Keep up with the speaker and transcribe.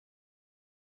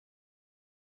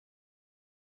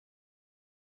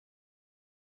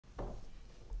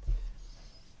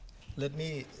Let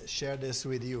me share this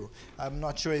with you. I'm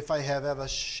not sure if I have ever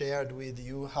shared with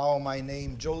you how my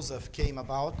name Joseph came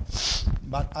about,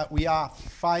 but we are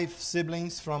 5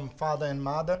 siblings from father and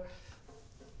mother,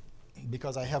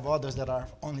 because I have others that are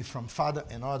only from father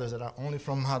and others that are only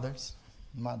from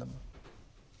mother.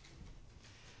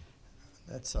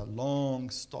 That's a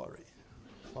long story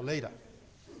for later.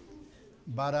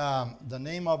 But the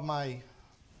name of my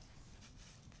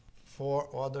 4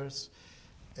 others,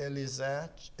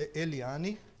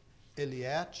 Eliane,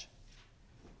 Eliette,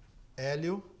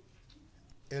 Elio,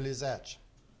 Elisette.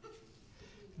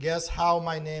 Guess how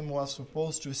my name was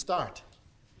supposed to start?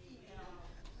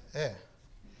 Yeah.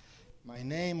 My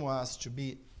name was to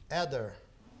be Eder,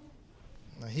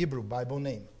 a Hebrew Bible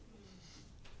name.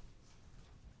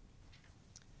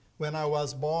 When I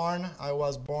was born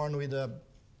with a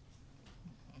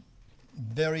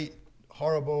very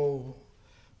horrible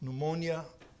pneumonia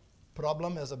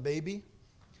problem as a baby.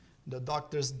 The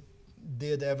doctors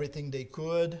did everything they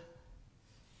could,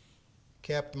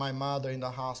 kept my mother in the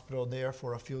hospital there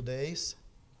for a few days,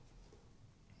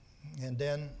 and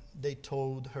then they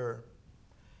told her,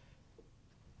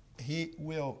 he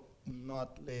will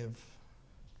not live,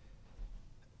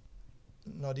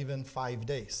 not even 5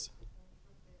 days.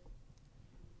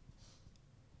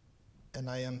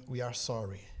 And we are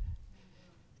sorry.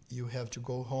 You have to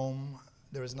go home.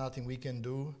 There is nothing we can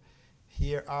do.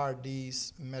 Here are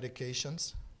these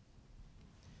medications.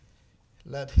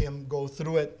 Let him go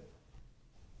through it.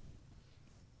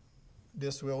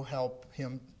 This will help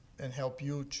him and help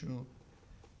you to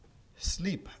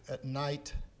sleep at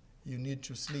night. You need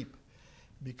to sleep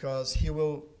because he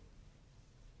will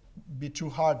be too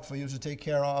hard for you to take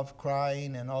care of,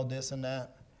 crying and all this and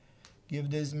that. Give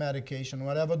this medication,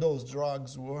 whatever those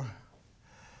drugs were.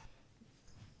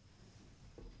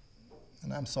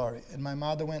 And I'm sorry. And my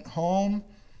mother went home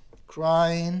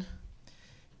crying.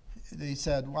 They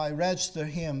said, why register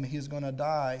him? He's going to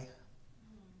die.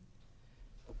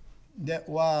 That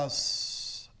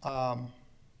was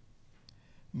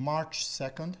March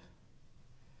 2nd,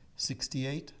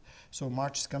 68. So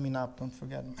March is coming up, don't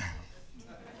forget.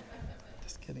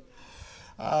 Just kidding.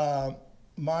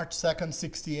 March 2nd,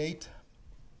 68.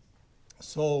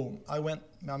 So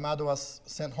my mother was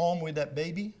sent home with that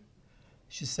baby.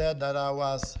 She said that I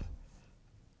was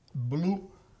blue,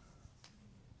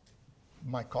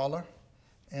 my collar,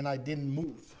 and I didn't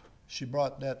move. She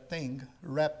brought that thing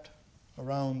wrapped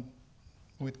around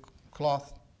with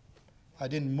cloth. I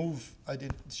didn't move.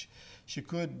 She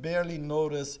could barely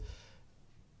notice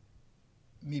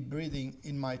me breathing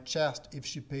in my chest if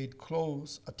she paid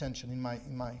close attention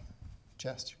in my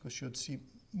chest, because she would see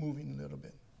moving a little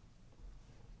bit.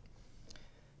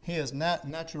 Here's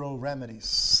natural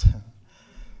remedies.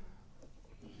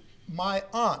 My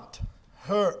aunt,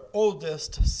 her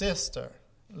oldest sister,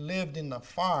 lived in a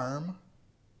farm,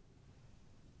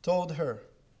 told her,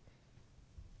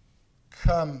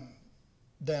 come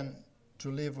then to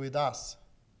live with us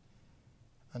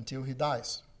until he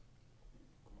dies.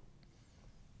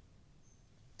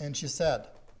 And she said,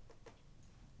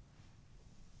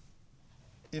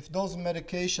 if those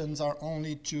medications are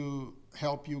only to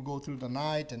help you go through the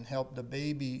night and help the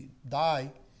baby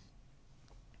die,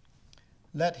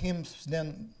 let him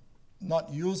then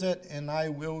not use it, and I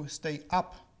will stay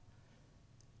up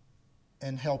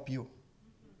and help you.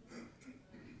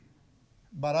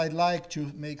 But I'd like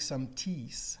to make some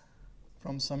teas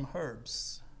from some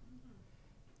herbs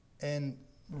and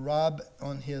rub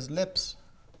on his lips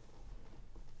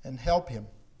and help him.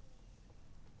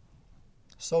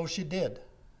 So she did.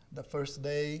 The first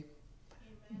day,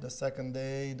 the second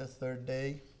day, the third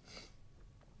day.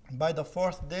 By the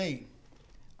 4th day,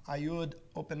 I would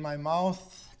open my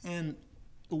mouth and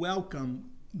welcome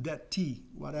that tea,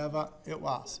 whatever it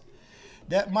was.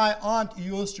 That my aunt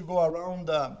used to go around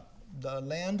the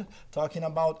land talking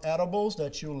about edibles,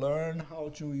 that you learn how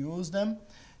to use them.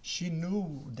 She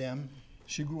knew them.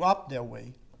 She grew up that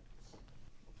way.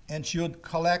 And she would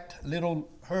collect little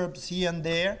herbs here and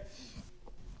there,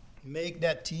 make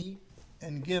that tea,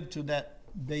 and give to that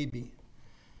baby.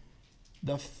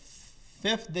 The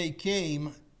 5th day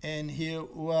came, and he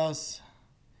was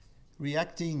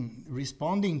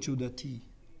responding to the tea.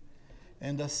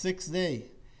 And the 6th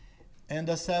day, and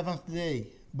the 7th day,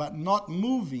 but not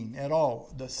moving at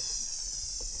all. The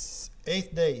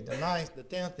 8th day, the 9th, the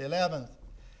 10th, the 11th,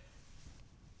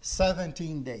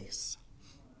 17 days.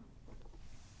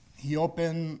 He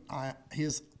opened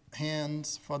his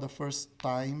hands for the first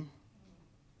time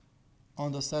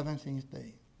on the 17th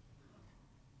day.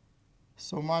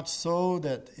 So much so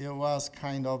that it was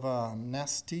kind of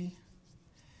nasty.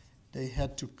 They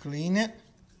had to clean it.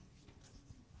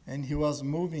 and he was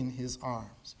moving his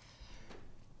arms.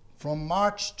 From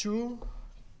March 2,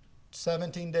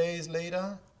 17 days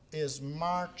later, is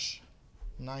March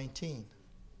 19,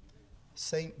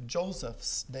 St.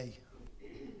 Joseph's Day.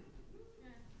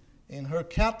 In her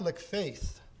Catholic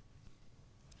faith,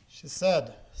 she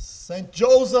said, St.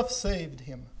 Joseph saved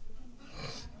him.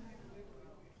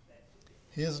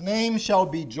 His name shall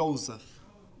be Joseph.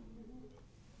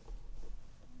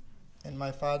 And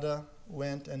my father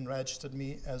went and registered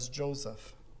me as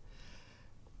Joseph.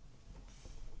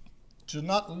 To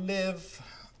not live,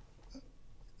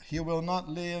 he will not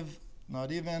live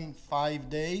not even 5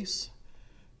 days,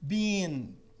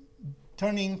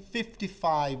 turning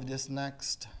 55 this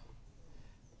next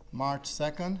March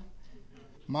 2nd.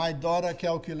 My daughter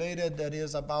calculated that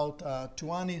is about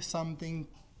 20-something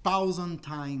thousand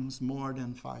times more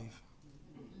than 5.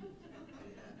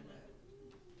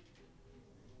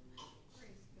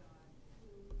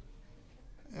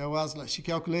 It was like she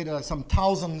calculated some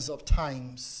thousands of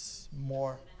times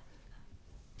more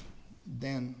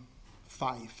than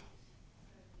 5.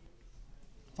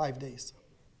 5 days.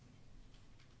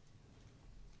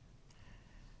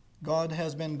 God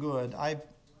has been good.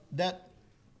 That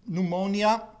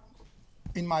pneumonia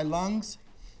in my lungs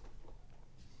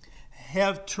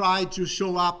have tried to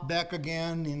show up back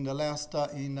again in the last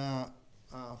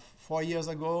 4 years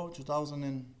ago,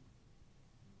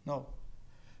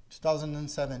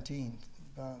 2017,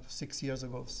 6 years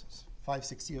ago,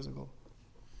 5-6 years ago.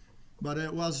 But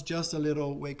it was just a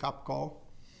little wake-up call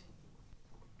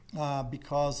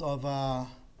because of I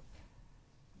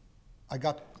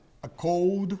got a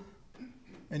cold,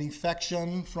 an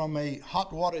infection from a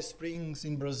hot water springs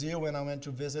in Brazil when I went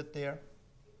to visit there.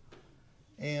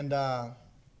 And it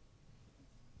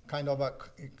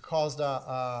caused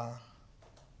not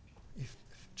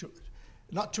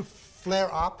to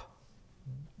flare up,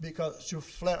 because to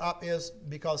flare up is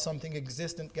because something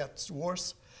existent gets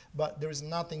worse, but there is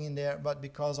nothing in there, but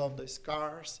because of the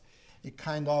scars, it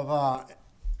kind of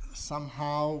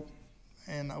somehow,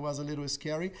 and it was a little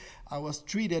scary. I was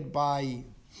treated by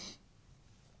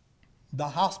the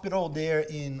hospital there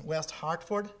in West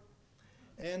Hartford,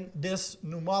 and this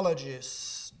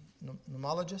pneumologist,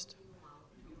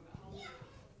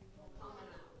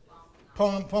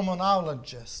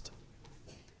 pulmonologist,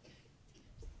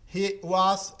 he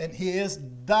was, and he is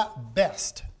the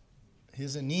best.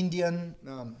 He's an Indian,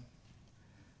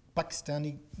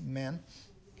 Pakistani man.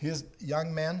 He's a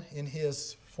young man in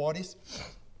his 40s.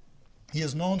 He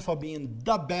is known for being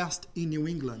the best in New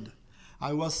England.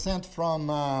 I was sent from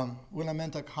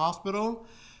Willimantic Hospital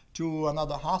to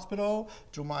another hospital,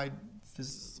 to my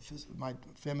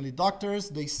family doctors.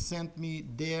 They sent me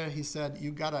there. He said,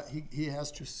 he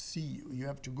has to see you. You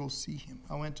have to go see him.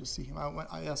 I went to see him.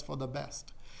 I asked for the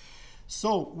best.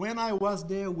 So when I was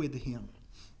there with him,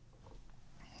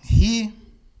 he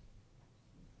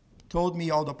told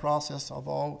me all the process of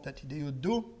all that he would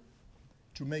do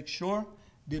to make sure,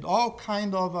 did all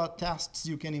kind of tests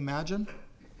you can imagine.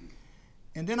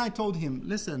 And then I told him,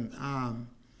 listen,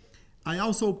 I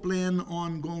also plan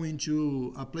on going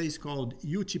to a place called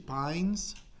Utah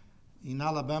Pines in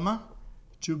Alabama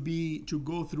to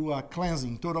go through a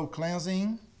cleansing, total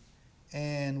cleansing,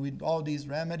 and with all these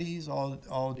remedies,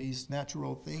 all these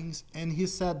natural things. And he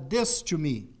said this to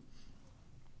me.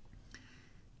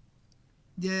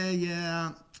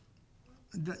 Yeah,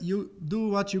 you do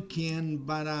what you can,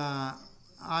 but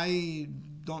I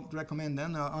don't recommend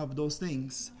any of those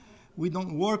things. We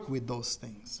don't work with those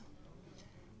things.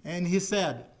 And he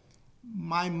said,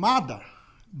 my mother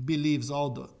believes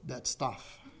all that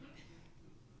stuff.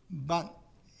 But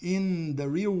in the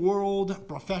real world,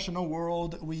 professional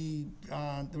world,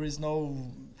 there is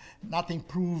nothing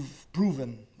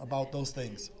proven about those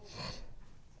things.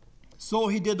 So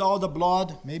he did all the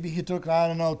blood. Maybe he took,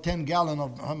 10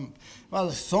 gallons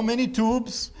of, so many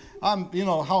tubes.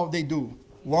 How they do.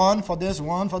 One for this,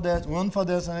 one for that, one for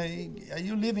this. Are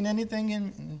you leaving anything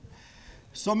in?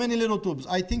 So many little tubes.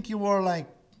 I think you were like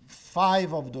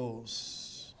 5 of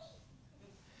those.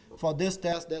 For this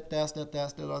test, that test, that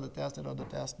test, that other test, that other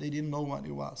test. They didn't know what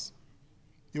it was.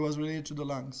 It was related to the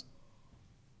lungs.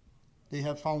 They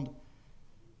have found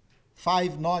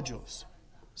 5 nodules,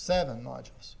 7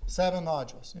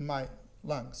 nodules in my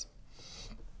lungs.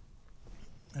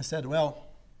 I said, well,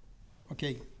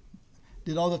 okay,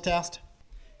 did all the tests,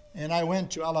 and I went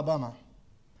to Alabama.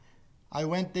 I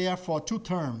went there for 2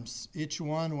 terms. Each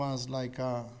one was like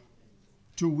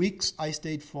 2 weeks. I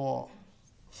stayed for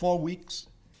 4 weeks.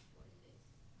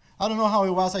 I don't know how it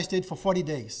was. I stayed for 40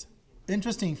 days.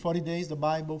 Interesting, 40 days, the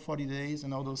Bible, 40 days,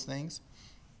 and all those things.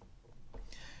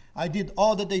 I did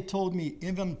all that they told me,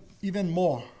 even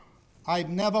more. I've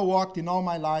never walked in all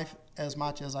my life as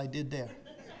much as I did there.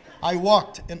 I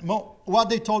walked, and what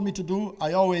they told me to do,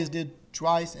 I always did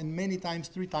twice, and many times,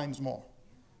 3 times more.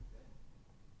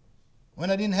 When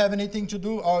I didn't have anything to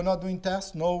do, or not doing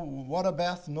tests, no water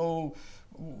bath, no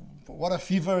water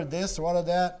fever, this, water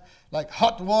that, like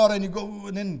hot water, and you go,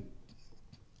 and then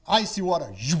icy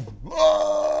water.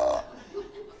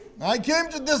 I came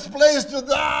to this place to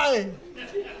die.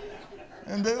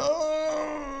 And then,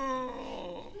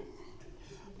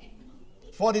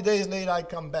 40 days later, I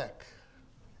come back.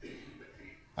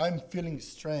 I'm feeling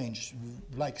strange,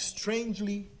 like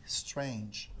strangely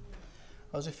strange.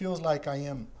 Because it feels like I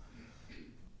am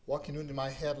walking into my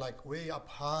head like way up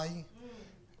high,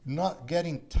 not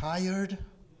getting tired,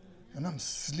 and I'm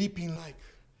sleeping like,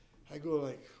 I go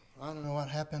like, I don't know what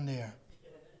happened there.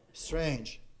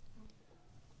 Strange.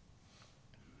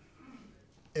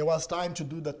 It was time to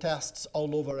do the tests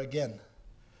all over again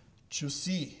to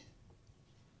see,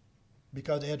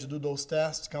 because they had to do those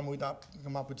tests, come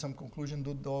up with some conclusion,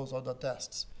 do those other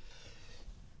tests.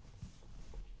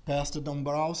 Pastor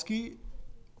Dombrowski,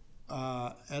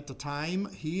 at the time,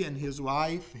 he and his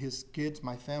wife, his kids,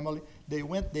 my family, they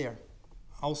went there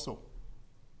also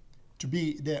to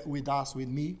be there with us, with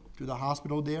me, to the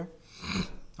hospital there.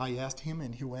 I asked him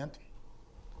and he went.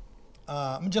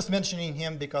 I'm just mentioning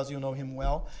him because you know him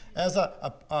well, as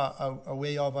a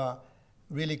way of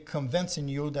really convincing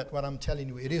you that what I'm telling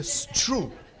you, it is true.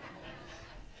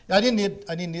 I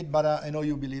didn't need, but I know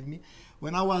you believe me.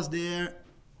 When I was there,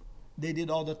 they did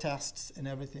all the tests and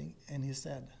everything, and he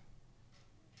said,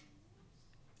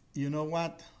 you know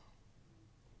what?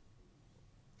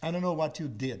 I don't know what you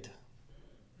did,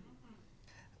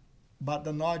 but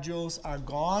the nodules are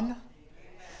gone.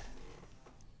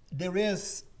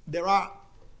 There are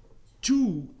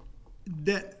 2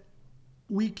 that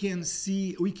we can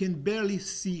barely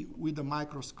see with the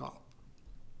microscope,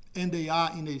 and they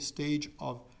are in a stage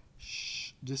of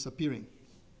disappearing.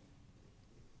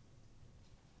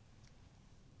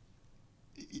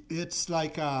 It's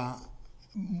like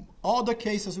all the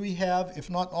cases we have, if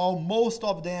not all, most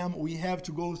of them, we have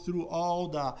to go through all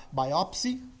the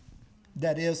biopsy.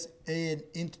 That is an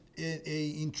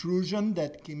intrusion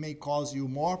that may cause you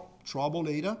more trouble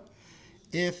later.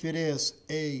 If it is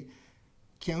a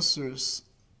cancerous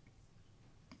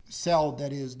cell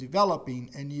that is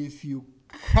developing, and if you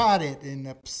cut it and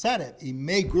upset it, it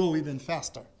may grow even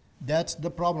faster. That's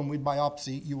the problem with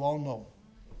biopsy, you all know.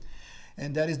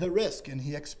 And that is the risk, and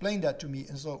he explained that to me.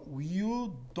 And so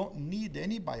you don't need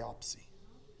any biopsy,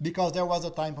 because there was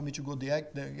a time for me to go the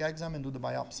exam and do the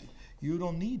biopsy. You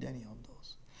don't need any of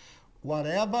those.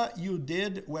 Whatever you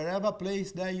did, wherever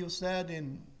place that you said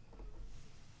in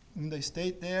the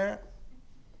state there,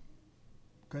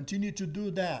 continue to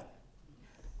do that.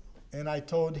 And I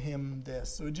told him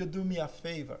this, would you do me a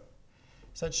favor?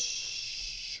 He said,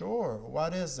 sure,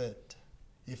 what is it?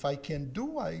 If I can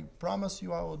do, I promise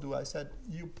you I will do. I said,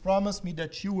 you promise me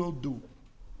that you will do,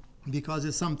 because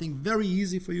it's something very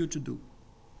easy for you to do.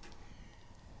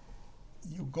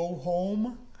 You go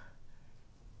home,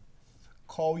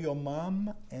 call your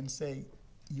mom and say,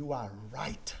 you are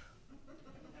right.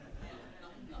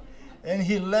 And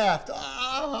he laughed.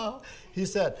 He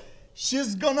said,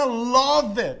 she's going to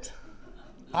love it.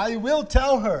 I will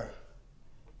tell her.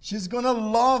 She's going to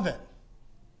love it.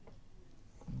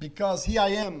 Because here I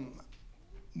am,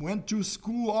 went to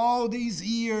school all these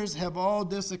years, have all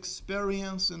this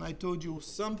experience, and I told you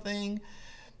something,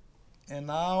 and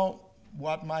now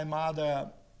what my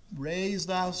mother raised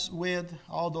us with,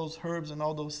 all those herbs and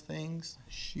all those things,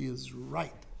 she is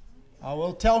right. I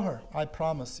will tell her, I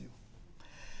promise you.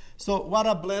 So what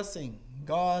a blessing.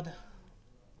 God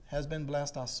has been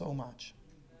blessed us so much.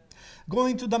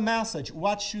 Going to the message,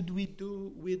 what should we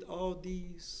do with all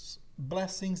these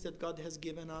blessings that God has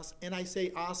given us? And I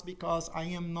say us because I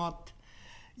am not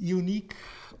unique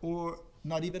or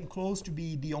not even close to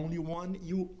be the only one.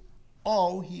 You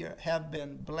all here have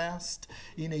been blessed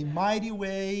in a mighty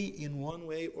way, in one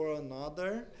way or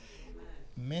another.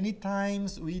 Many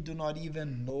times we do not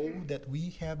even know that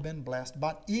we have been blessed.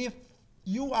 But if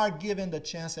you are given the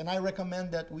chance, and I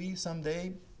recommend that we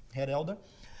someday, head elder,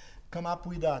 come up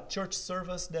with a church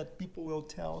service that people will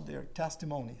tell their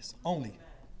testimonies only.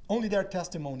 Only their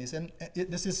testimonies. And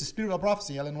this is the spirit of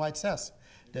prophecy, Ellen White says,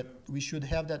 that we should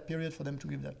have that period for them to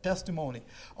give their testimony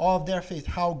of their faith,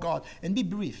 how God, and be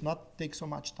brief, not take so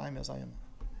much time as I am.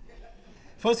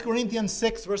 1 Corinthians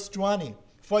 6, verse 20.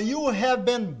 For you have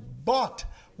been bought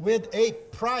with a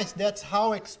price. That's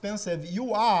how expensive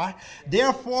you are.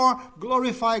 Therefore,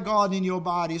 glorify God in your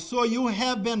body. So you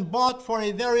have been bought for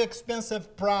a very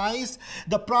expensive price.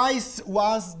 The price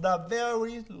was the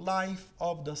very life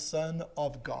of the Son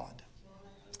of God.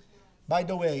 By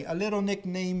the way, a little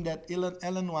nickname that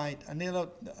Ellen White, a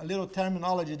little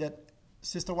terminology that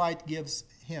Sister White gives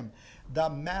him, the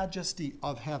majesty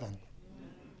of heaven.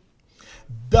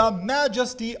 The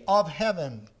majesty of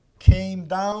heaven came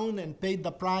down and paid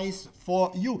the price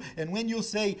for you. And when you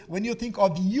think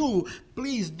of you,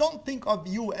 please don't think of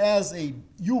you as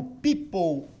you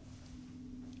people,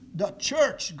 the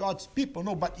church, God's people.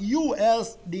 No, but you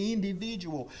as the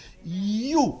individual.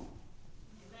 You.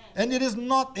 And it is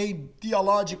not a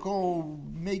theological,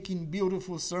 making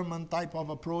beautiful sermon type of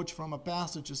approach from a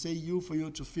pastor to say you for you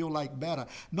to feel like better.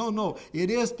 No. It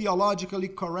is theologically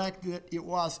correct that it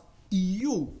was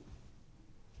you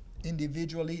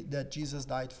individually that Jesus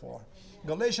died for.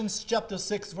 Galatians chapter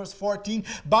 6 verse 14.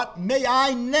 But may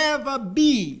it never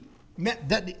be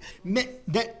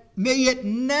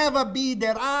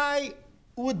that I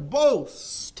would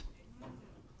boast.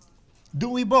 Do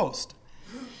we boast?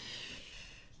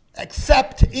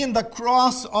 Except in the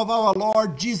cross of our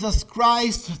Lord Jesus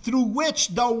Christ, through which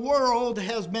the world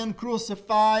has been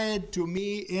crucified to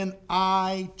me, and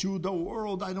I to the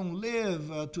world. I don't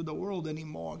live to the world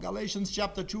anymore. Galatians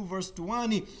chapter 2 verse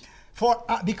 20.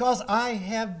 Because I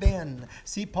have been.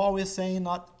 See, Paul is saying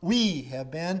not we have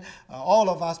been, all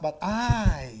of us, but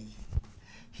I.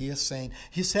 He is saying.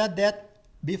 He said that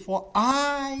before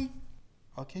I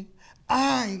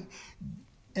am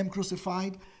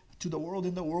crucified to the world,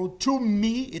 in the world, to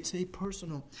me, it's a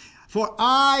personal. For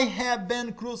I have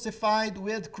been crucified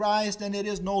with Christ, and it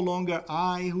is no longer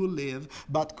I who live,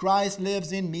 but Christ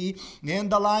lives in me.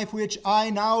 And the life which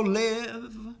I now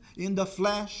live in the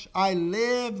flesh, I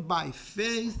live by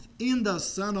faith in the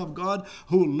Son of God,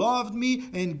 who loved me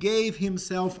and gave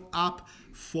himself up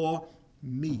for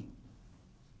me.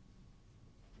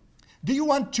 Do you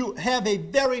want to have a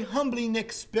very humbling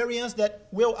experience that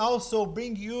will also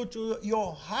bring you to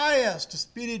your highest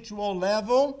spiritual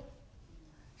level?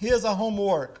 Here's a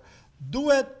homework.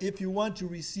 Do it if you want to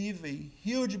receive a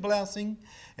huge blessing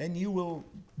and you will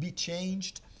be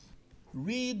changed.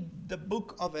 Read the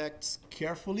book of Acts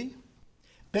carefully,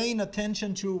 paying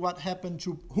attention to what happened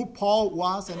to who Paul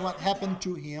was and what happened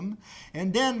to him.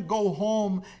 And then go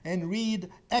home and read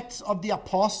Acts of the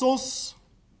Apostles,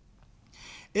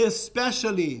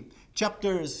 especially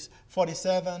chapters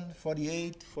 47,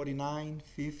 48, 49,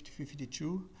 50,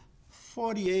 52.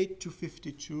 48 to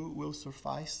 52 will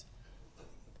suffice.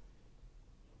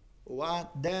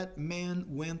 What that man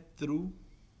went through,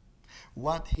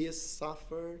 what he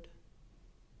suffered,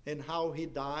 and how he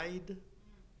died.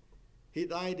 He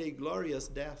died a glorious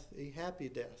death, a happy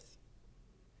death.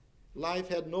 Life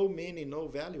had no meaning, no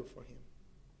value for him.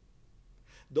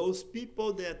 Those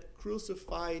people that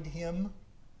crucified him,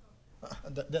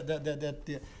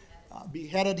 that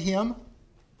beheaded him,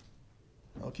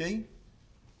 okay,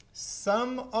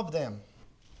 some of them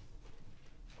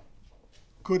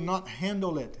could not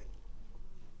handle it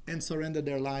and surrender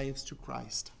their lives to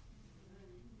Christ.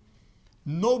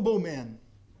 Noblemen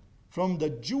from the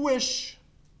Jewish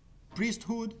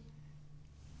priesthood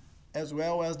as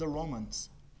well as the Romans.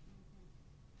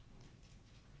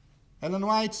 Ellen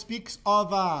White speaks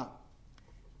of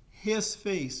his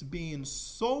face being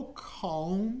so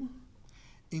calm,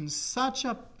 in such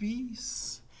a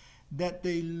peace, that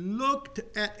they looked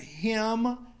at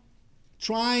him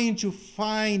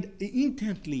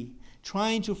intently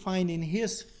trying to find in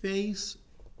his face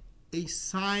a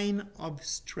sign of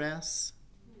stress.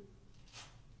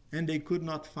 And they could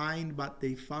not find, but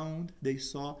they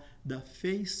saw the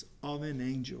face of an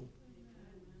angel.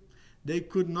 They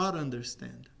could not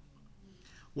understand.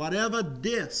 Whatever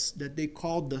this that they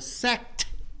called the sect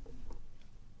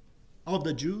of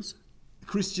the Jews,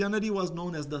 Christianity was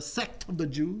known as the sect of the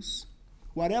Jews.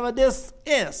 Whatever this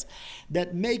is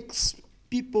that makes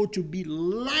people to be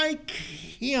like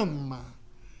him,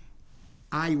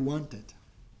 I want it.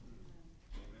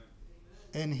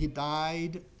 And he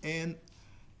died, and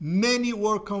many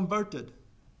were converted.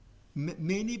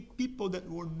 Many people that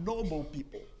were noble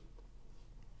people.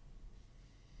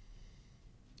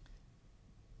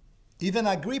 Even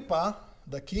Agrippa,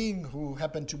 the king, who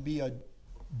happened to be a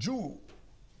Jew,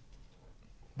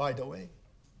 by the way,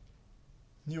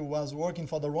 he was working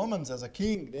for the Romans as a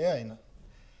king there.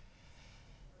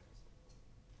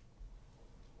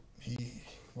 He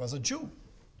was a Jew.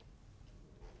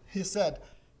 He said,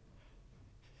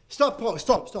 "Stop, Paul,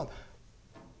 stop.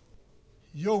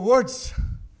 Your words,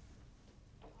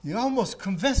 you almost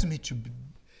convinced me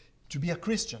to be a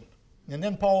Christian. And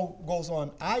then Paul goes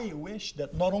on, I wish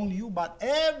that not only you, but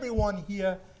everyone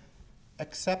here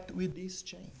accept with these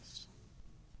chains.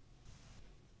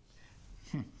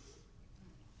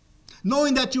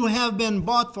 Knowing that you have been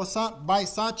bought by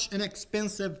such an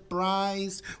expensive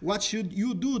price, what should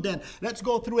you do then? Let's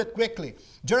go through it quickly.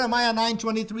 Jeremiah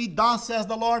 9:23, thus says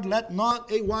the Lord, let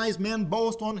not a wise man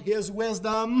boast on his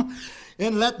wisdom,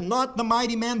 and let not the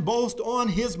mighty man boast on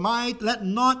his might, let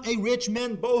not a rich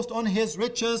man boast on his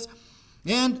riches.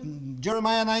 And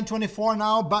Jeremiah 9:24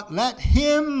 now, but let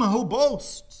him who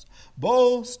boasts,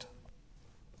 boast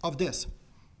of this,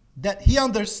 that he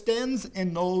understands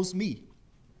and knows me,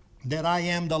 that I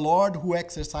am the Lord who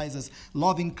exercises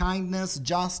loving kindness,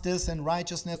 justice, and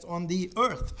righteousness on the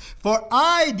earth. For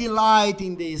I delight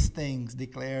in these things,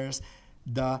 declares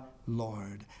the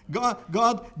Lord.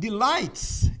 God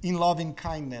delights in loving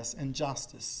kindness and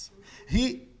justice.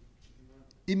 It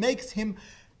makes him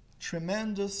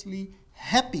tremendously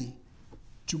happy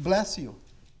to bless you.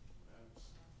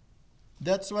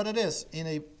 That's what it is in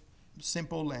a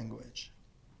simple language.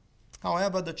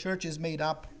 However, the church is made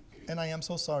up, and I am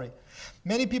so sorry.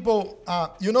 Many people,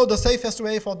 the safest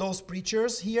way for those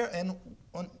preachers here and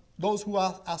those who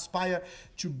aspire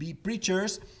to be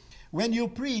preachers, when you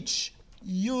preach,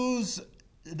 use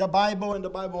the Bible and the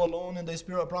Bible alone and the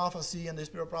Spirit of prophecy and the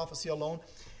Spirit of prophecy alone.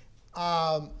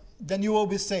 Then you will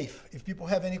be safe. If people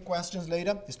have any questions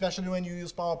later, especially when you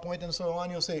use PowerPoint and so on,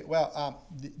 you'll say, well,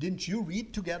 didn't you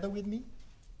read together with me?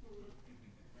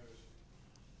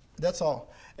 That's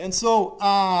all. And so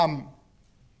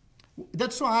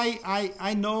that's why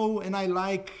I know and I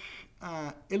like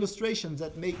illustrations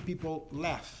that make people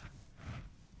laugh.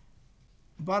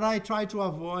 But I try to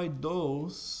avoid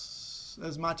those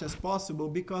as much as possible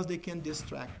because they can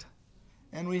distract.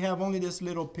 And we have only this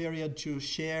little period to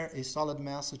share a solid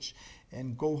message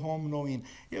and go home knowing,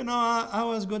 I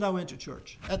was good, I went to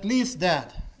church. At least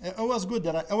that. It was good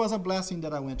that it was a blessing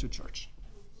that I went to church.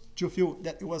 To feel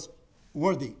that it was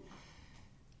worthy.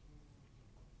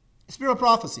 Spirit of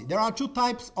prophecy. There are two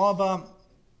types of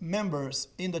members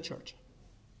in the church.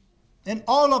 And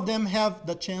all of them have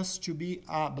the chance to be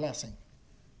a blessing.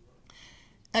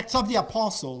 Acts of the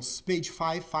Apostles, page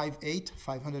 558,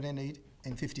 508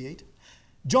 and 58.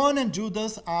 John and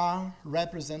Judas are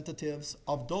representatives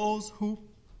of those who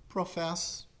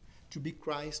profess to be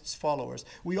Christ's followers.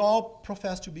 We all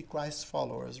profess to be Christ's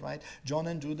followers, right? John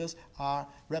and Judas are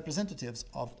representatives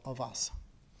of us.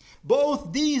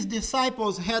 Both these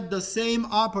disciples had the same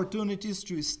opportunities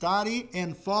to study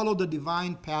and follow the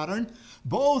divine pattern.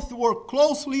 Both were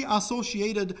closely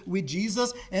associated with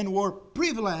Jesus and were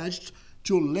privileged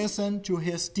to listen to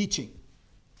his teaching.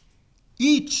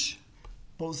 Each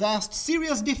possessed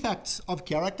serious defects of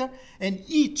character, and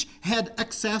each had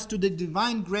access to the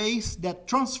divine grace that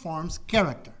transforms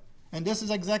character. And this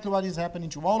is exactly what is happening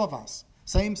to all of us.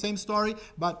 Same story,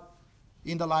 but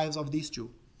in the lives of these two.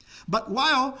 But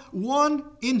while one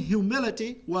in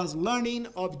humility was learning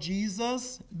of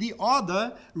Jesus, the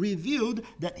other revealed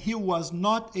that he was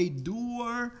not a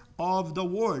doer of the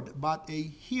word, but a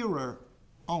hearer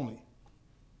only.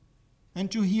 And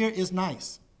to hear is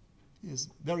nice, is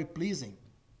very pleasing.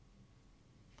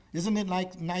 Isn't it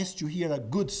nice to hear a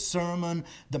good sermon,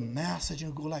 the message,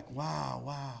 and go like,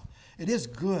 wow. It is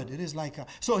good. It is like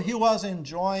so he was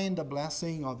enjoying the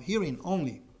blessing of hearing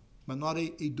only, but not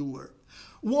a doer.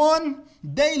 One,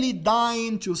 daily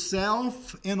dying to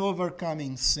self and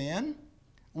overcoming sin,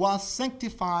 was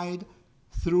sanctified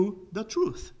through the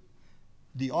truth.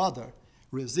 The other,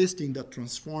 resisting the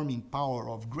transforming power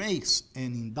of grace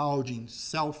and indulging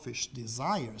selfish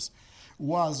desires,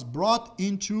 was brought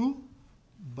into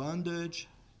bondage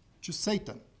to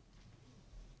Satan.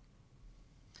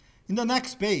 In the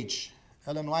next page,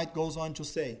 Ellen White goes on to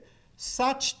say,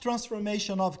 such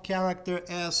transformation of character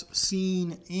as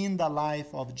seen in the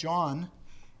life of John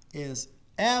is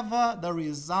ever the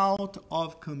result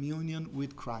of communion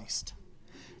with Christ.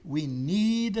 We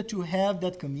need to have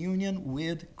that communion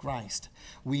with Christ.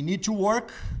 We need to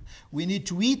work. We need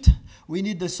to eat. We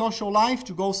need the social life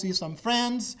to go see some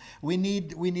friends. We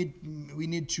need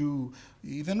to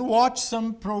even watch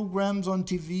some programs on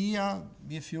TV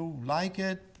if you like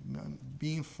it.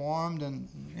 Be informed, and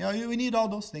we need all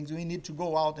those things. We need to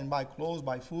go out and buy clothes,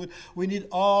 buy food. We need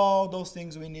all those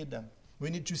things. We need them. We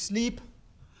need to sleep.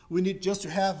 We need just to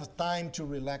have time to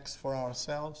relax for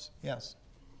ourselves. Yes.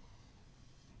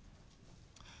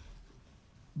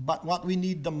 But what we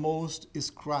need the most is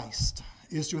Christ,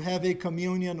 is to have a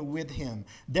communion with him.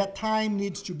 That time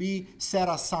needs to be set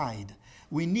aside.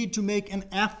 We need to make an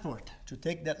effort to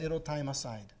take that little time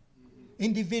aside.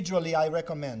 Individually, I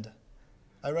recommend.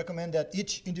 I recommend that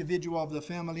each individual of the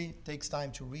family takes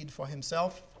time to read for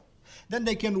himself. Then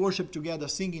they can worship together,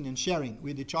 singing and sharing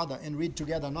with each other, and read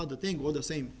together another thing or the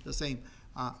same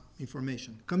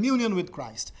information. Communion with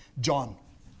Christ. John.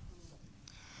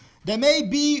 There may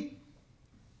be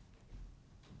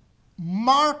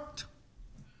marked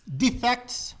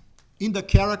defects in the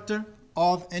character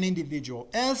of an individual,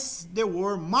 as there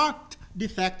were marked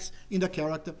defects in the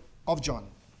character of John.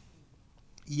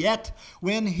 Yet,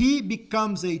 when he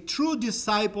becomes a true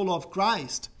disciple of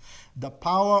Christ, the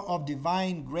power of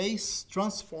divine grace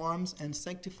transforms and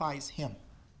sanctifies him.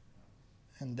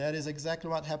 And that is exactly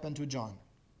what happened to John.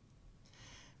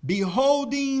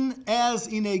 Beholding as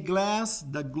in a glass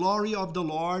the glory of the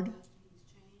Lord,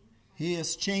 he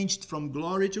is changed from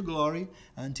glory to glory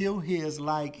until he is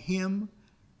like him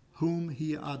whom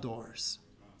he adores.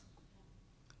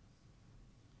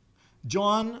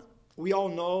 John, we all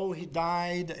know he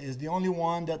died, is the only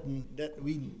one that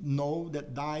we know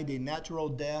that died a natural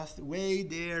death way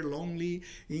there, lonely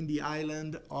in the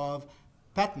island of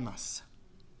Patmos.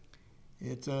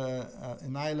 It's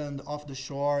an island off the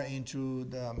shore into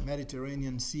the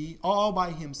Mediterranean Sea, all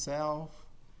by himself,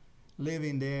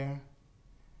 living there,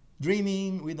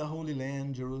 dreaming with the Holy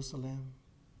Land, Jerusalem.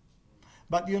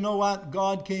 But you know what?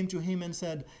 God came to him and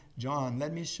said, John,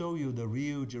 let me show you the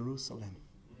real Jerusalem.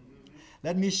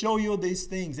 Let me show you these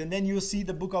things. And then you see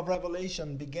the book of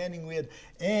Revelation beginning with,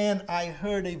 and I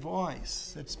heard a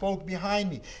voice that spoke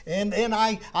behind me. And then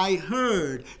I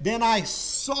heard, then I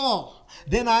saw,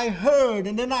 then I heard,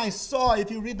 and then I saw.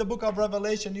 If you read the book of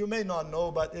Revelation, you may not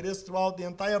know, but it is throughout the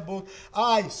entire book.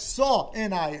 I saw,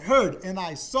 and I heard, and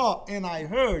I saw, and I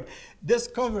heard. This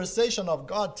conversation of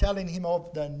God telling him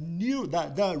of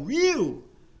the real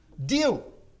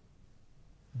deal,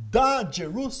 the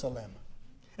Jerusalem.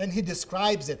 And he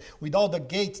describes it with all the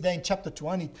gates there in chapter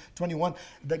 21,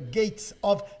 the gates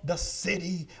of the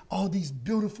city, all these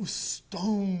beautiful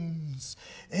stones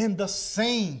and the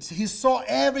saints. He saw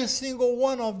every single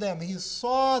one of them. He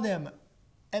saw them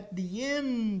at the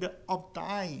end of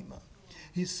time.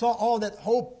 He saw all that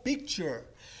whole picture.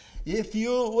 If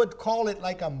you would call it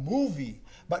like a movie,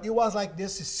 but it was like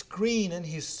this screen, and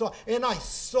he saw, and I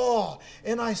saw,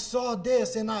 and I saw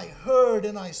this, and I heard,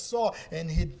 and I saw,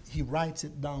 and he writes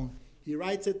it down. He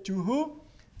writes it to who?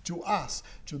 To us,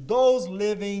 to those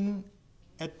living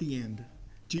at the end,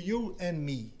 to you and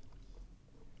me.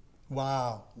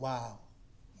 Wow, wow,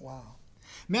 wow.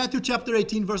 Matthew chapter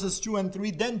 18, verses 2 and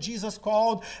 3. Then Jesus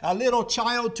called a little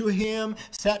child to him,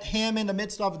 set him in the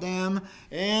midst of them,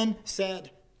 and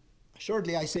said,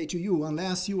 Assuredly I say to you,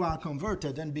 unless you are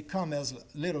converted and become as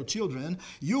little children,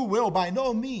 you will by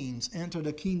no means enter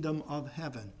the kingdom of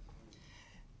heaven.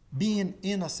 Being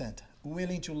innocent,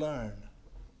 willing to learn,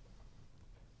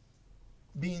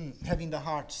 having the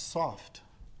heart soft,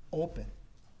 open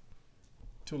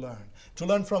to learn. To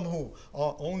learn from who?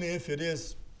 Only if it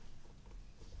is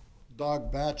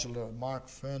Doug Batchelor, Mark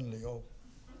Fenley,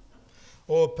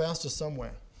 or Pastor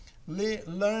somewhere.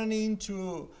 Willing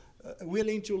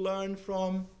to learn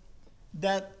from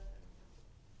that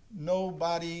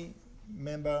nobody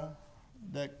member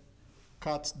that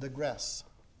cuts the grass.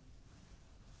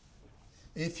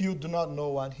 If you do not know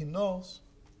what he knows,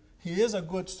 he is a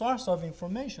good source of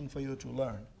information for you to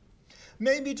learn.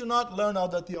 Maybe to not learn all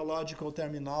the theological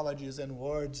terminologies and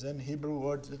words and Hebrew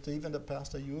words that even the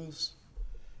pastor uses,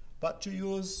 but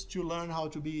to learn how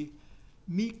to be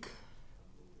meek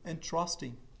and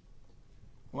trusting.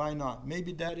 Why not?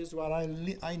 Maybe that is what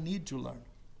I need to learn.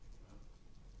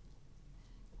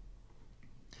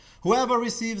 Whoever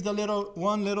receives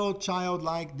one little child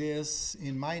like this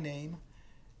in my name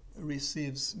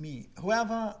receives me.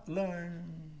 Whoever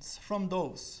learns from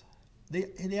those,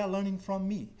 they are learning from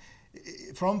me.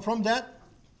 From that,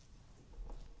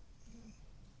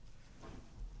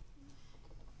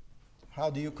 how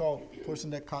do you call a person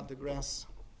that cut the grass?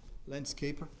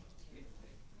 Landscaper?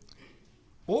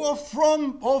 Or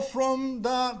from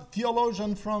the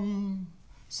theologian from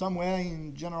somewhere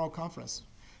in general conference.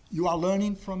 You are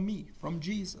learning from me, from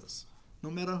Jesus, no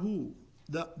matter who.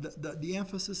 The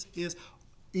emphasis is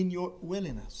in your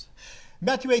willingness.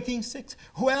 Matthew 18:6.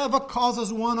 Whoever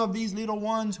causes one of these little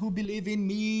ones who believe in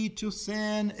me to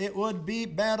sin, it would be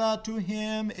better to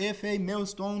him if a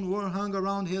millstone were hung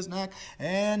around his neck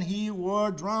and he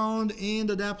were drowned in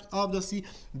the depth of the sea.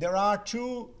 There are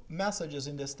two messages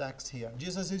in this text here.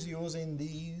 Jesus is using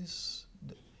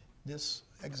this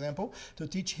example to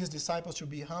teach his disciples to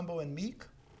be humble and meek,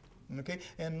 okay,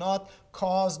 and not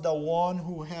cause the one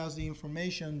who has the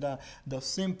information, the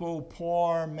simple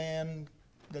poor man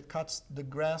that cuts the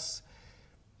grass,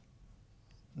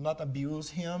 not abuse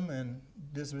him and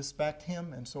disrespect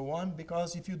him and so on,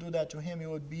 because if you do that to him, it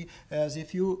would be as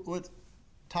if you would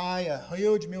tie a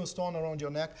huge millstone around your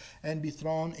neck and be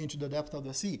thrown into the depth of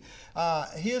the sea.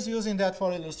 He is using that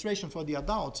for illustration for the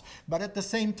adults, but at the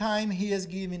same time, he is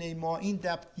giving a more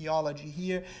in-depth theology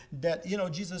here that,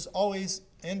 Jesus always,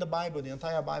 in the Bible, the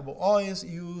entire Bible, always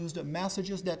used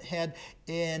messages that had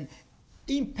an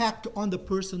impact on the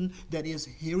person that is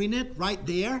hearing it right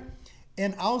there,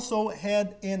 and also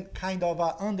had in kind of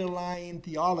an underlying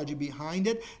theology behind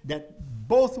it that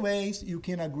both ways you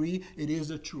can agree it is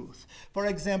the truth. For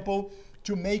example,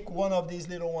 to make one of these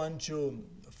little ones to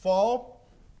fall,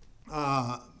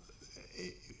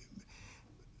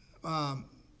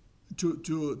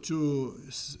 to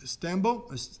stumble,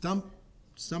 to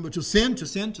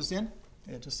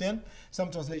sin.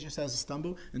 Some translation says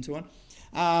stumble and so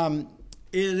on.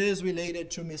 It is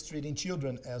related to mistreating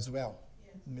children as well.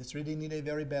 Mistreating in a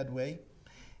very bad way.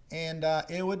 And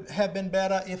it would have been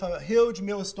better if a huge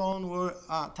millstone were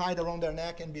tied around their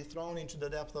neck and be thrown into the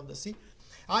depth of the sea.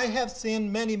 I have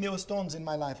seen many millstones in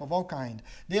my life of all kinds.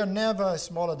 They are never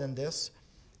smaller than this,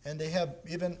 and they have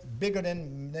even bigger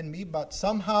than me, but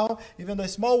somehow even the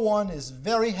small one is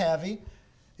very heavy.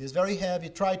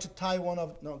 Try to tie one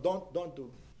of, no, don't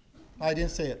do. I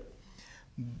didn't say it.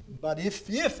 But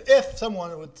if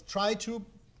someone would try to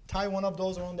tie one of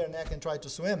those around their neck and try to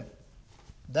swim,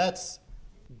 that's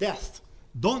death.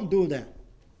 Don't do that.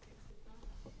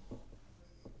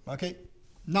 Okay?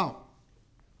 Now,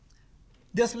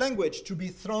 this language, to be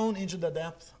thrown into the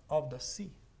depth of the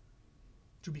sea,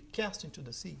 to be cast into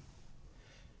the sea.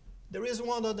 There is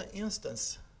one other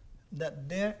instance that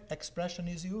their expression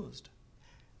is used.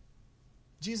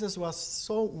 Jesus was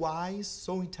so wise,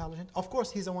 so intelligent. Of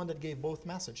course, he's the one that gave both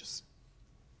messages.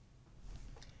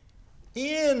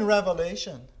 In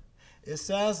Revelation, it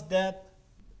says that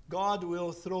God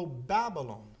will throw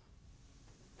Babylon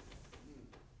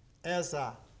as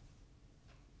a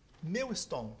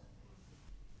millstone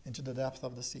into the depth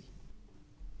of the sea.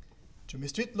 To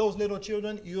mistreat those little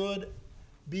children, you would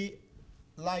be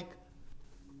like,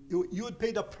 you would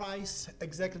pay the price,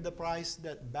 exactly the price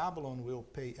that Babylon will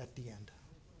pay at the end.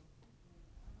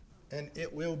 And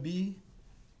it will be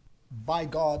by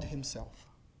God himself.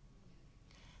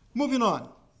 Moving on.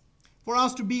 For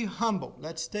us to be humble,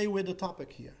 let's stay with the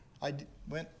topic here. I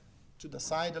went to the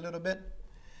side a little bit.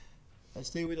 Let's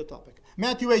stay with the topic.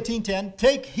 Matthew 18:10,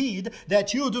 take heed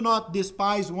that you do not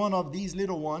despise one of these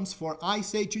little ones, for I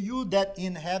say to you that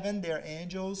in heaven their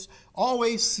angels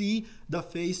always see the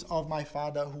face of my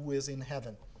Father who is in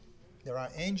heaven. There are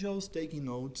angels taking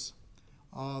notes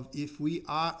of if we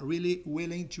are really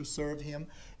willing to serve him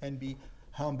and be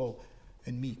humble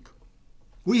and meek.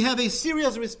 We have a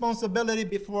serious responsibility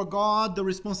before God, the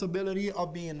responsibility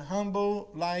of being humble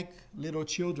like little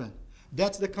children.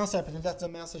 That's the concept, and that's the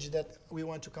message that we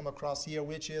want to come across here,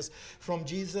 which is from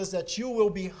Jesus, that you will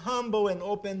be humble and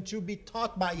open to be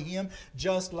taught by him,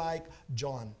 just like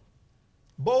John.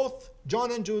 Both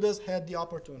John and Judas had the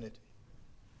opportunity.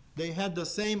 They had the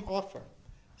same offer.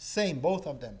 Both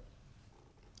of them.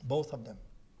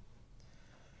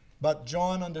 But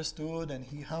John understood and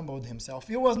he humbled himself.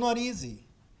 It was not easy.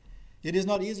 It is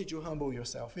not easy to humble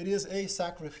yourself. It is a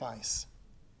sacrifice.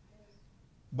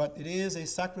 But it is a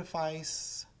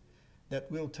sacrifice that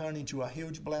will turn into a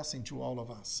huge blessing to all of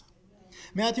us.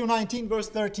 Matthew 19, verse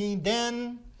 13,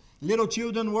 then little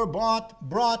children were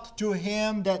brought to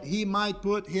him that he might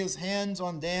put his hands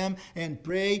on them and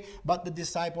pray, but the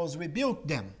disciples rebuked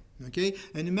them. Okay?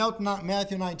 And in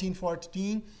Matthew 19,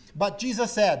 14, but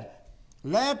Jesus said,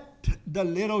 let the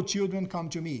little children come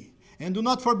to me, and do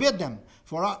not forbid them,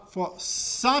 for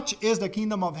such is the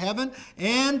kingdom of heaven.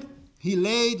 And he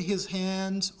laid his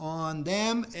hands on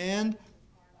them and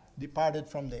departed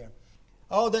from there.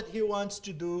 All that he wants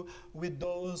to do with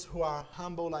those who are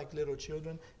humble like little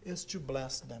children is to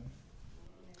bless them.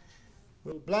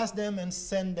 We'll bless them and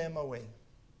send them away.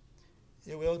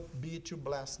 It will be to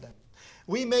bless them.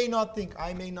 I may not think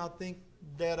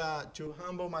that to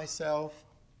humble myself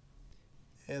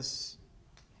is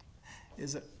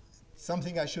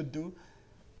something I should do.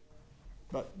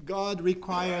 But God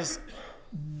requires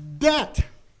that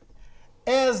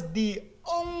as the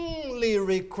only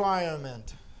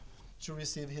requirement to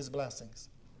receive his blessings.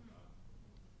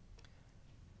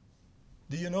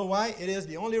 Do you know why it is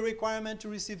the only requirement to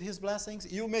receive his blessings?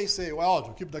 You may say, well,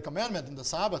 to keep the commandment in the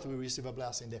Sabbath, we receive a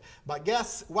blessing there. But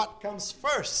guess what comes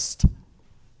first?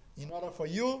 In order for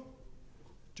you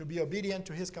to be obedient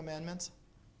to his commandments,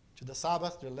 to the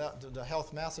Sabbath, to the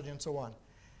health message, and so on.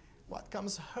 What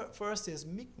comes first is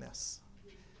meekness.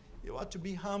 You ought to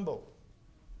be humble.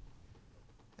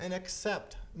 and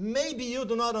accept. Maybe you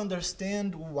do not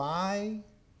understand why,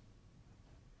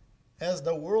 as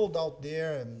the world out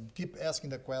there, and keep asking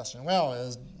the question, well,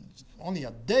 it's only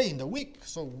a day in the week,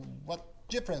 so what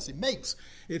difference it makes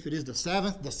if it is the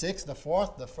 7th, the 6th, the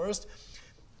 4th, the 1st?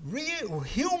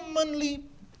 Humanly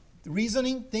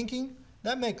reasoning, thinking,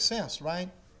 that makes sense, right?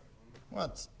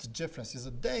 What's the difference? It's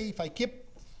a day. If I keep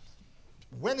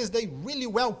Wednesday really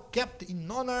well kept in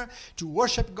honor to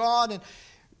worship God, and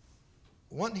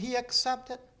won't He accept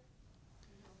it?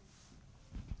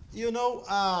 You know,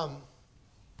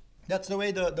 that's the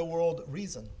way the world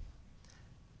reasons.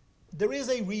 There is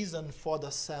a reason for the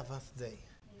 7th day.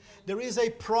 There is a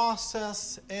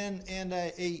process and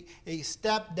a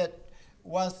step that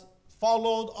was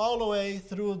followed all the way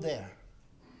through there.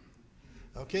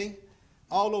 Okay?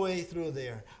 All the way through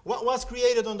there. What was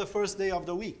created on the first day of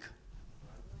the week?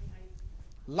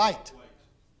 Light.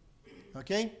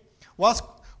 Okay? What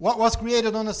was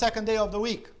created on the second day of the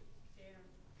week?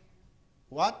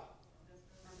 What?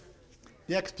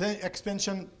 The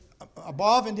expansion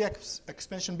above and the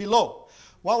expansion below.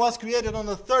 What was created on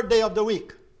the third day of the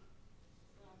week?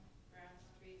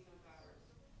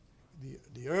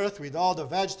 The earth with all the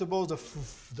vegetables,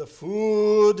 the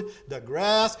food, the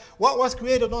grass. What was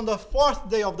created on the fourth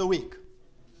day of the week?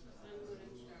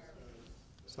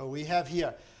 So we have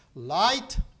here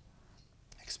light,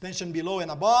 expansion below and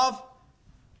above,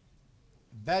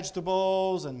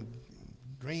 vegetables and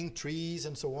green trees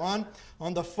and so on.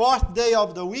 On the fourth day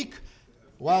of the week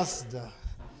was the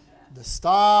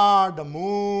star, the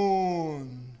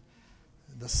moon,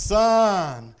 the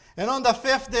sun. And on the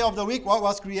fifth day of the week, what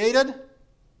was created?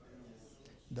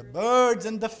 The birds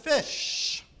and the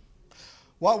fish.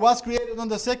 What was created on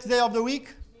the sixth day of the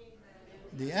week?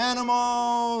 The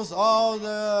animals, all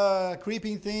the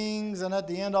creeping things. And at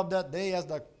the end of that day, as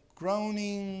the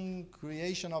crowning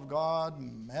creation of God,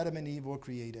 Adam and Eve were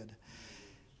created.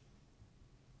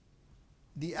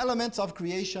 The elements of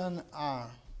creation are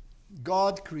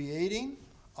God creating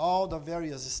all the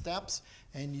various steps,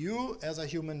 and you as a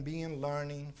human being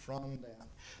learning from that.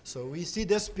 So we see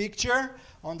this picture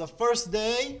on the first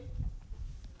day.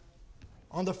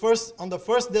 On the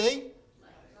first day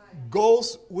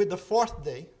goes with the fourth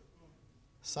day,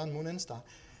 sun, moon, and star.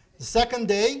 The second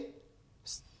day,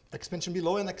 expansion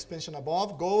below and expansion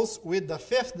above, goes with the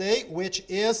fifth day, which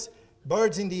is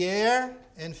birds in the air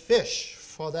and fish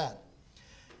for that.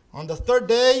 On the third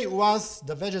day was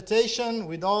the vegetation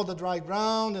with all the dry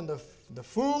ground and the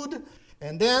food.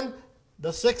 And then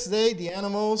the sixth day, the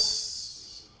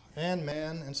animals and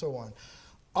man and so on.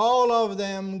 All of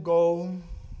them go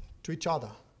to each other,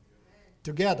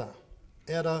 together,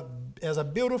 as a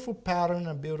beautiful pattern,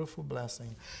 a beautiful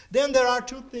blessing. Then there are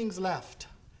two things left.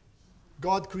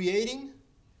 God creating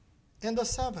and the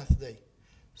seventh day.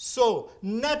 So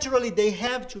naturally they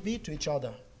have to be to each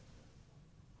other.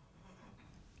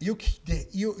 You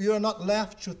are not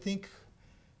left to think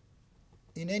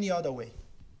in any other way.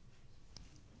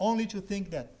 Only to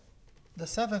think that the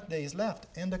seventh day is left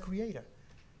and the Creator.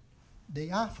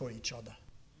 They are for each other.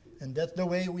 And that's the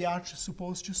way we are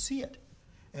supposed to see it.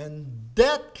 And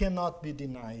that cannot be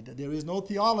denied. There is no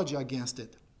theology against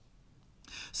it.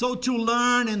 So to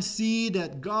learn and see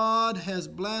that God has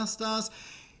blessed us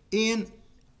in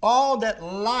all that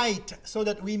light so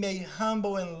that we may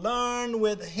humble and learn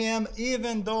with Him,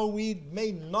 even though we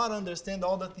may not understand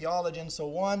all the theology and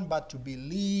so on, but to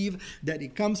believe that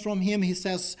it comes from Him. He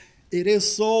says, it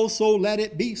is so, so let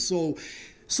it be so.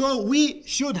 So we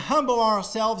should humble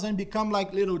ourselves and become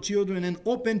like little children and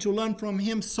open to learn from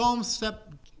Him. Psalm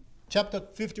chapter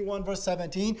 51, verse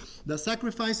 17, the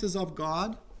sacrifices of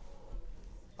God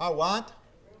are what?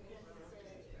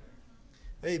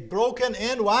 A broken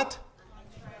and what?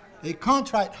 A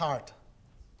contrite heart.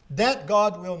 That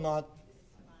God will not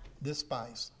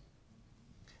despise.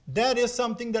 That is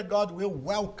something that God will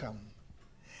welcome.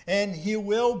 And He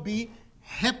will be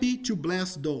happy to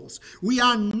bless those. We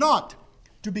are not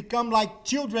to become like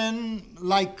children,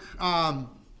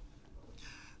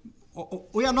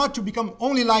 we are not to become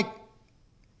only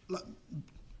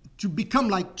to become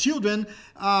like children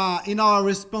in our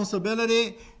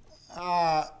responsibility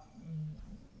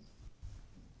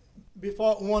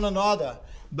before one another,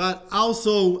 but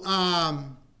also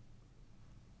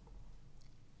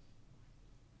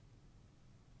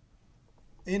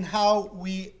in how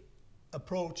we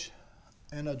approach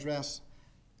and address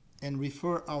and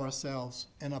refer ourselves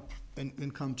and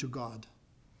come to God.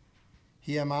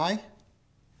 Here am I.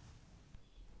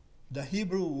 The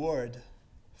Hebrew word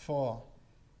for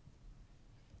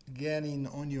getting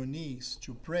on your knees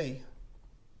to pray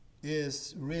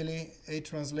is really a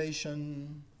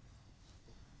translation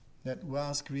that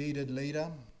was created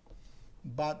later.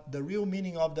 But the real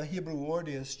meaning of the Hebrew word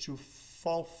is to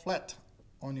fall flat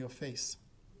on your face.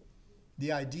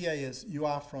 The idea is you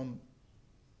are from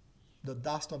the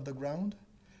dust of the ground.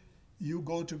 You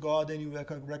go to God and you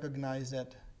recognize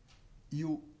that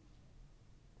you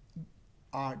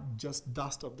are just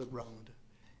dust of the ground.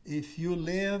 If you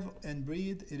live and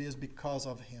breathe, it is because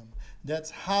of Him. That's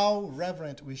how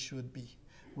reverent we should be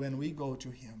when we go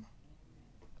to Him.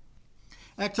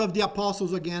 Acts of the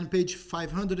Apostles again, page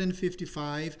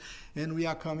 555, and we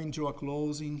are coming to a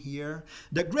closing here.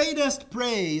 The greatest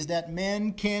praise that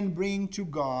man can bring to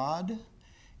God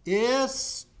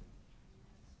is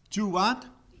to what?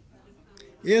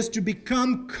 Is to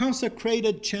become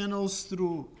consecrated channels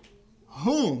through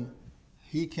whom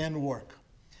He can work.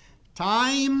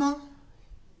 Time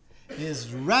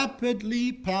is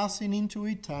rapidly passing into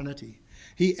eternity.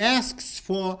 He asks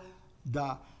for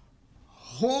the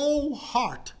whole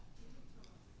heart.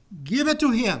 Give it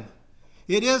to Him.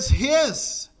 It is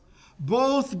His,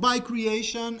 both by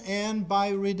creation and by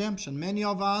redemption. Many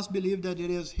of us believe that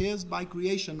it is His by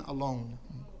creation alone.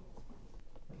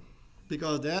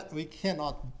 Because that we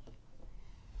cannot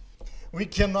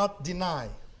deny.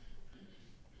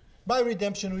 By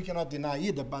redemption we cannot deny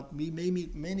either, but we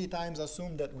many times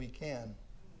assume that we can.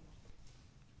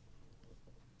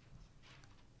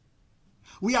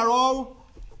 We are all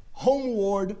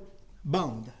homeward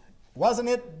bound. Wasn't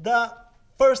it the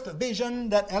first vision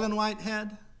that Ellen White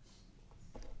had?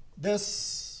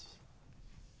 This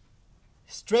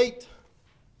straight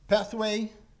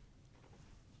pathway,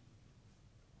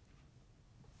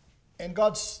 and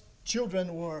God's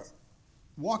children were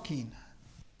walking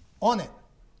on it.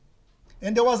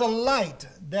 And there was a light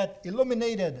that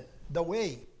illuminated the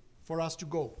way for us to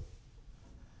go.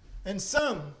 And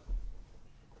some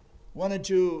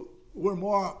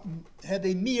had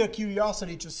a mere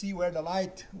curiosity to see where the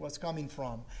light was coming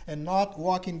from and not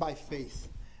walking by faith.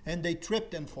 And they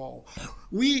tripped and fall.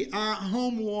 We are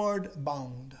homeward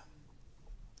bound.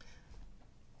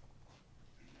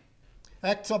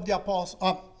 Acts of the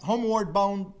Apostles, Homeward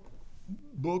Bound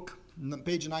book,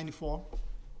 page 94.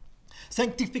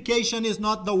 Sanctification is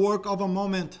not the work of a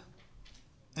moment,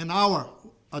 an hour,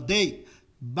 a day,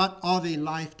 but of a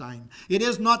lifetime. It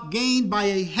is not gained by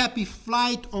a happy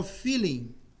flight of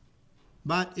feeling,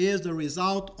 but is the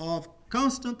result of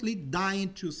constantly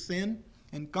dying to sin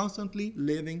and constantly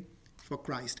living for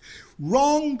Christ.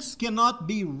 Wrongs cannot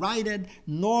be righted,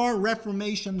 nor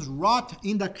reformations wrought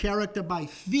in the character by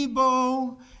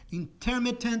feeble,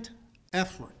 intermittent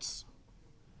efforts.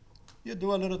 You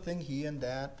do a little thing here and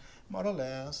that, more or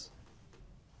less.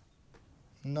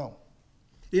 No.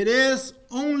 It is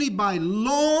only by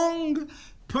long,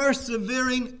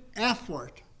 persevering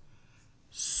effort,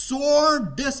 sore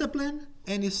discipline,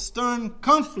 and stern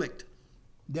conflict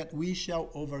that we shall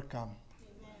overcome.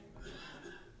 Amen.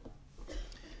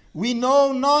 We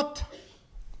know not,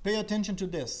 pay attention to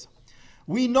this,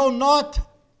 we know not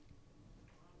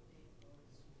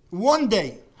one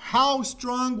day how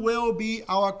strong will be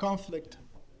our conflict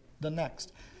the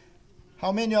next.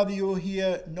 How many of you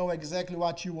here know exactly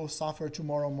what you will suffer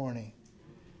tomorrow morning?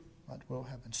 What will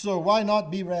happen? So why not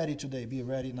be ready today? Be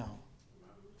ready now.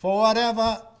 For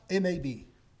whatever it may be.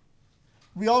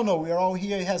 We all know, we are all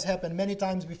here. It has happened many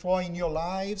times before in your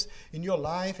lives, in your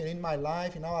life, and in my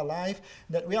life, in our life,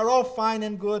 that we are all fine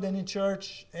and good and in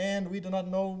church, and we do not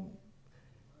know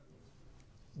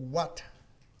what.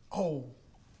 Oh.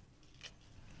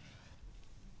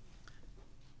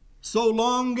 So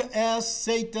long as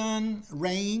Satan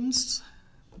reigns,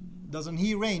 doesn't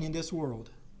he reign in this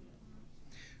world?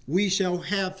 We shall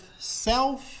have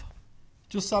self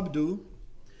to subdue,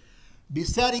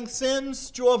 besetting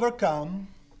sins to overcome.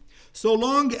 So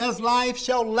long as life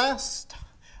shall last,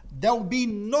 there will be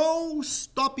no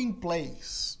stopping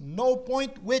place, no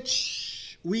point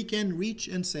which we can reach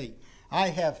and say, I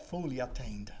have fully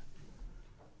attained.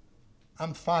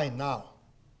 I'm fine now.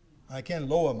 I can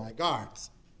lower my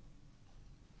guards.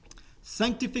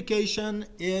 Sanctification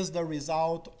is the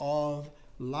result of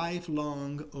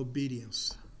lifelong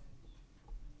obedience.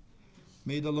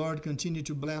 May the Lord continue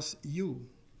to bless you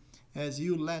as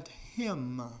you let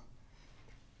Him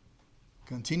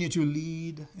continue to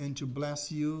lead and to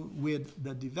bless you with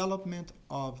the development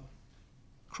of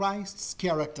Christ's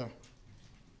character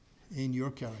in your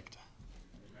character.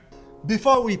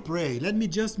 Before we pray, let me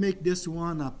just make this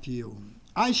one appeal.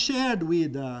 I shared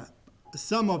with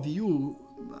some of you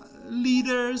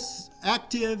leaders,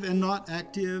 active and not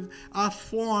active, a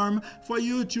form for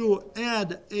you to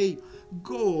add a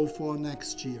goal for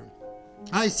next year.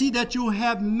 I see that you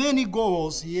have many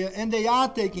goals here and they are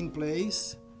taking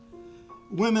place,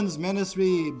 women's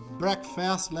ministry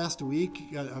breakfast last week,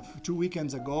 2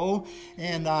 weekends ago,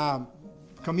 and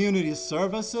community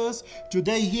services.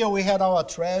 Today here we had our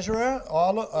treasurer,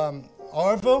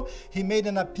 Orville. He made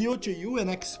an appeal to you and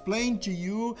explained to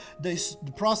you the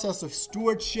process of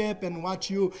stewardship and what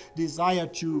you desire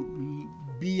to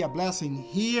be a blessing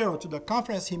here or to the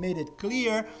conference. He made it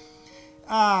clear.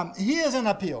 Here's an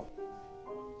appeal.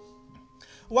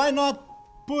 Why not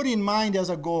put in mind as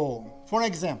a goal, for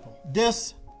example,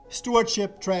 this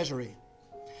stewardship treasury,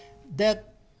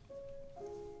 that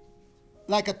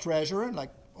like a treasurer,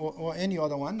 or any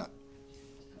other one,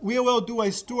 we will do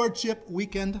a stewardship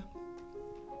weekend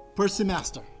per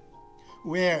semester,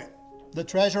 where the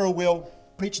treasurer will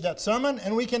preach that sermon,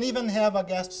 and we can even have a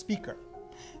guest speaker.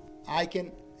 I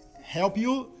can help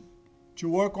you to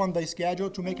work on the schedule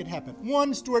to make it happen.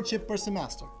 One stewardship per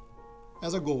semester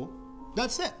as a goal.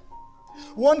 That's it.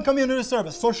 One community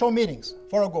service, social meetings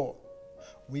for a goal.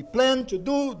 We plan to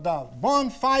do the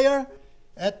bonfire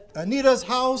at Anita's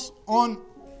house on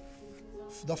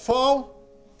the fall,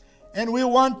 and we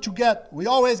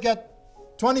always get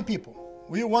 20 people.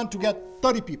 We want to get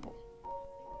 30 people.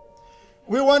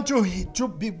 We want to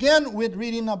begin with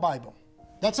reading the Bible.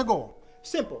 That's a goal.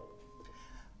 Simple.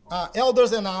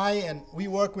 Elders and we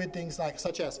work with things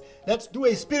such as, let's do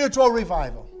a spiritual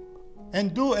revival,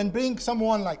 and bring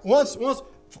someone once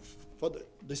for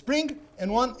the spring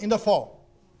and one in the fall.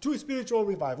 2 spiritual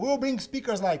revival. We will bring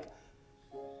speakers like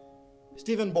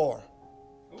Stephen Bohr.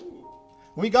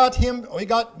 We got him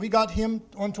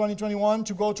on 2021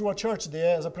 to go to a church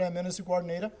there as a prayer ministry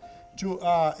coordinator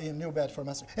in New Bedford,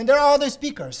 Massachusetts. And there are other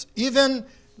speakers. Even,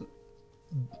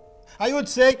 I would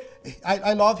say,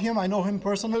 I love him. I know him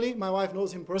personally. My wife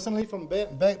knows him personally from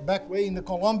back way in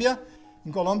Colombia.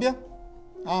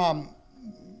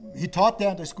 He taught there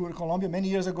at the school in Colombia many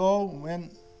years ago when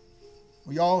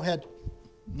we all had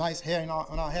nice hair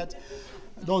on our heads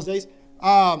those days.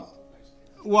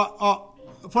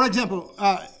 For example,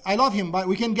 I love him, but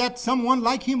we can get someone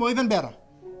like him or even better.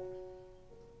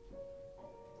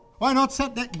 Why not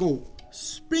set that goal?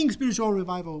 Spring spiritual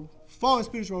revival, fall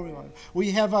spiritual revival.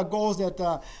 We have goals that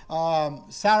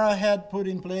Sarah had put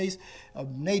in place,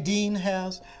 Nadine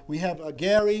has, we have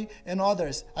Gary and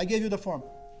others. I gave you the form.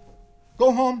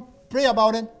 Go home, pray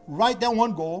about it, write down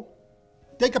one goal,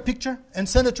 take a picture, and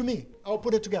send it to me. I'll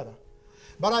put it together.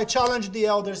 But I challenge the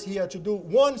elders here to do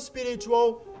one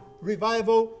spiritual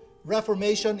revival,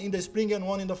 reformation in the spring and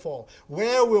one in the fall,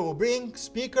 where we will bring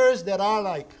speakers that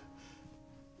are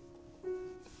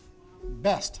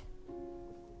best.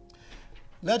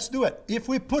 Let's do it. If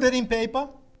we put it in paper,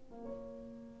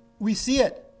 we see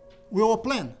it, we will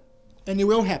plan, and it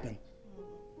will happen.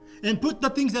 And put the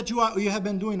things that you have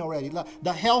been doing already, like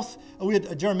the health with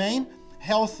Jermaine,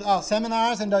 health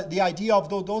seminars, and the idea of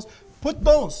those. Put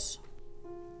those.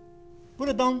 Put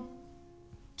it down.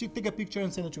 Take a picture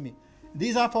and send it to me.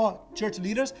 These are for church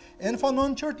leaders and for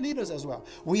non-church leaders as well.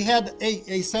 We had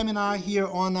a seminar here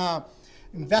on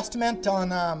investment,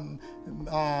 on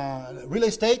real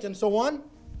estate and so on.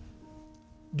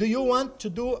 Do you want to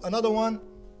do another one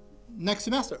next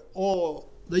semester or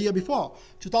the year before,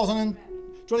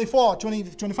 2024,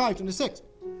 2025, 26?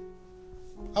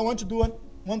 I want to do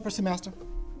one per semester.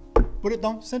 Put it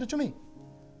down, send it to me.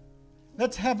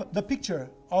 Let's have the picture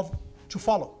to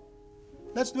follow.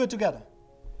 Let's do it together.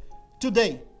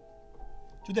 Today,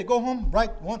 go home,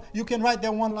 write one. You can write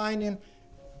that one line in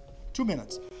 2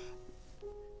 minutes.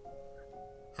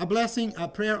 A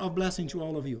prayer of blessing to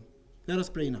all of you. Let us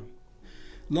pray now.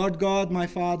 Lord God, my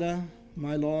Father,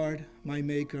 my Lord, my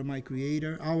Maker, my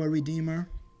Creator, our Redeemer,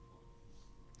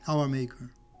 our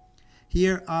Maker.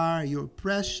 Here are your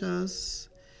precious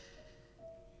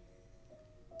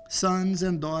sons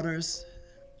and daughters,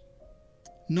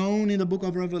 known in the book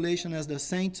of Revelation as the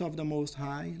saints of the Most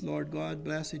High. Lord God,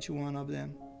 bless each one of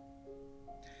them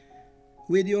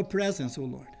with your presence, O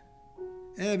Lord,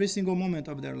 every single moment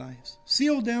of their lives.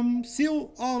 Seal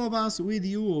all of us with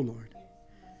you, O Lord,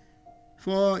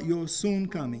 for your soon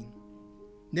coming,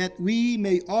 that we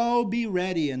may all be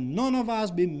ready and none of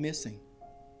us be missing.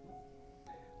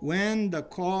 When the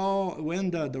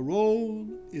roll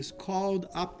is called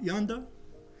up yonder,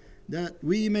 that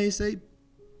we may say,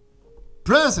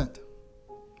 present,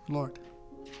 Lord.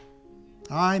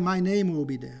 My name will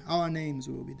be there. Our names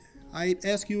will be there. I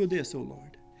ask you this, O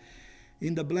Lord,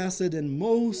 in the blessed and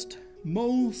most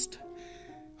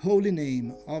holy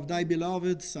name of thy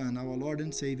beloved Son, our Lord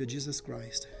and Savior, Jesus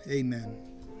Christ. Amen.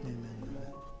 Amen.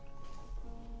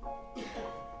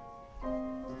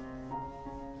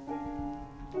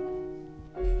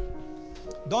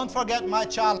 Don't forget my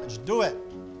challenge. Do it.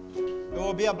 It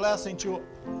will be a blessing to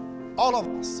all of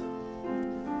us,